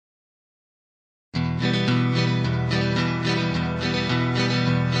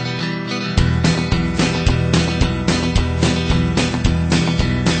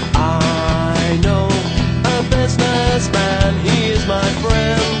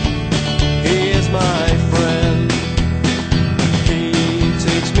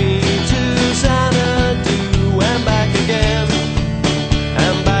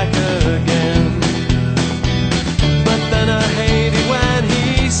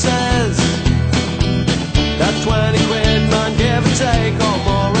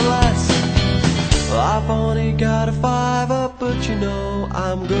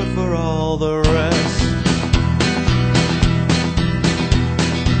I'm good for all the rest.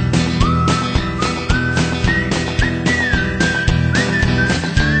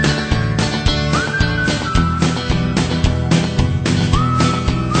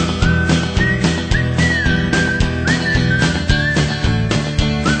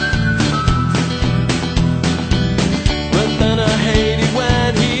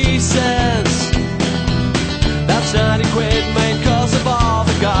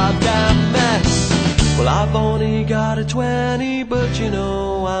 Well, I've only got a 20, but you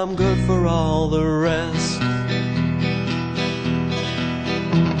know I'm good for all the rest.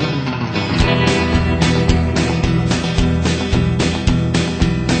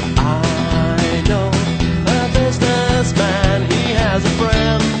 I know a businessman, he has a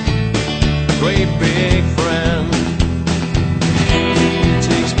friend, a great big friend. He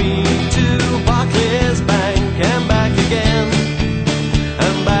takes me to Barclays Bank and back again,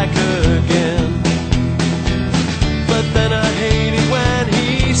 and back again. Then I hate it when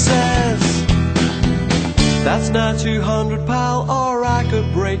he says, that's not 200, pal, or I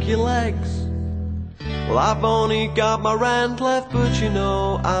could break your legs. Well, I've only got my rent left, but you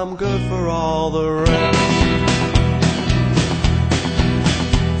know I'm good for all the rest.